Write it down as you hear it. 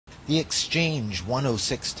The Exchange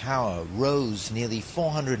 106 Tower rose nearly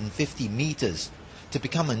 450 meters to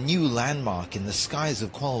become a new landmark in the skies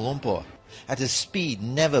of Kuala Lumpur at a speed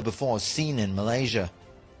never before seen in Malaysia.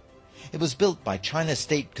 It was built by China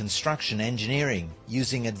State Construction Engineering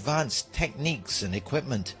using advanced techniques and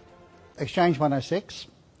equipment. Exchange 106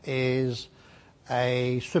 is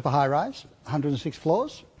a super high-rise, 106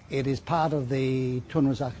 floors. It is part of the Tun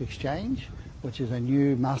Razak Exchange, which is a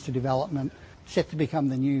new master development set to become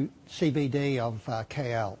the new CBD of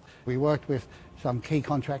KL. We worked with some key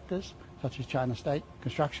contractors, such as China State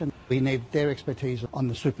Construction. We need their expertise on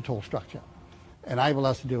the super tall structure, enable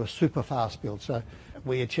us to do a super fast build. So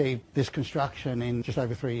we achieved this construction in just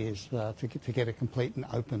over 3 years to get it complete and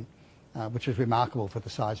open, which is remarkable for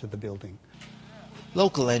the size of the building.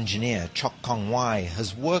 Local engineer Chok Kong Wai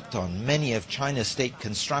has worked on many of China State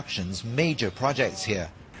Construction's major projects here.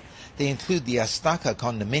 They include the Astaka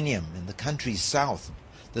condominium in the country's south,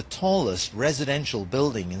 the tallest residential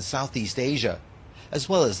building in Southeast Asia, as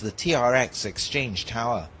well as the TRX Exchange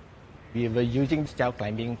Tower. We were using stealth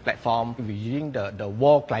climbing platform. We're using the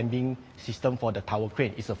wall climbing system for the tower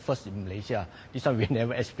crane. It's the first in Malaysia. This one we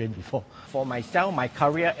never experienced before. For myself, my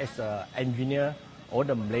career as an engineer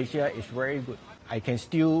over Malaysia is very good. I can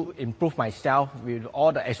still improve myself with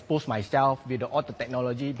all the expose myself with all the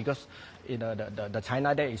technology, because the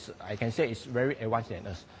China there is, I can say, is very advanced than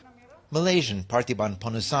us. Malaysian Parthiban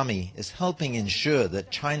Ponusamy is helping ensure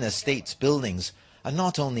that China State's buildings are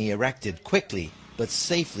not only erected quickly, but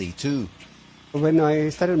safely too. When I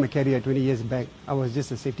started my career 20 years back, I was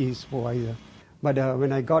just a safety supervisor. But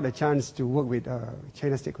when I got a chance to work with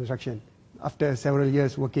China State Construction, after several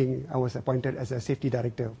years working, I was appointed as a safety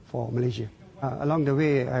director for Malaysia. Along the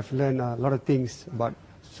way, I've learned a lot of things about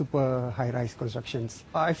super high-rise constructions.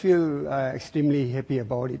 I feel extremely happy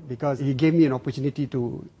about it because it gave me an opportunity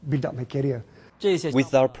to build up my career.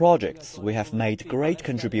 With our projects, we have made great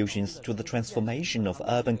contributions to the transformation of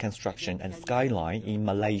urban construction and skyline in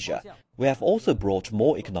Malaysia. We have also brought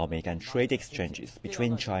more economic and trade exchanges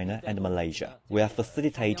between China and Malaysia. We are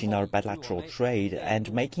facilitating our bilateral trade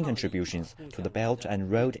and making contributions to the Belt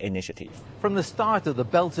and Road Initiative. From the start of the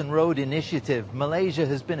Belt and Road Initiative, Malaysia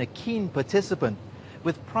has been a keen participant,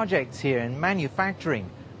 with projects here in manufacturing,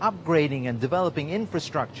 upgrading and developing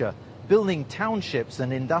infrastructure, building townships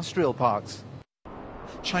and industrial parks.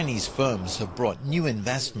 Chinese firms have brought new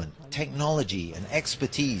investment, technology and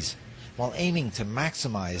expertise, while aiming to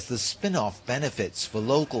maximize the spin-off benefits for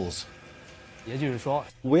locals.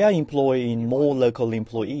 We are employing more local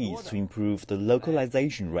employees to improve the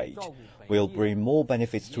localization rate. We'll bring more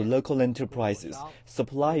benefits to local enterprises,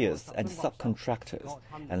 suppliers and subcontractors,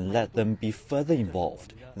 and let them be further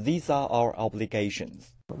involved. These are our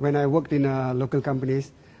obligations. When I worked in local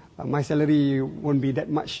companies, my salary won't be that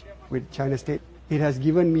much with China State. It has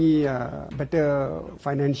given me better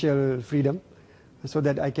financial freedom so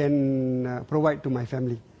that I can provide to my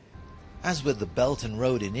family. As with the Belt and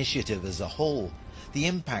Road Initiative as a whole, the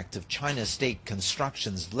impact of China State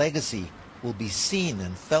Construction's legacy will be seen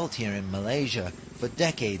and felt here in Malaysia for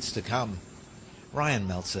decades to come. Ryan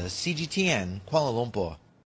Meltzer, CGTN, Kuala Lumpur.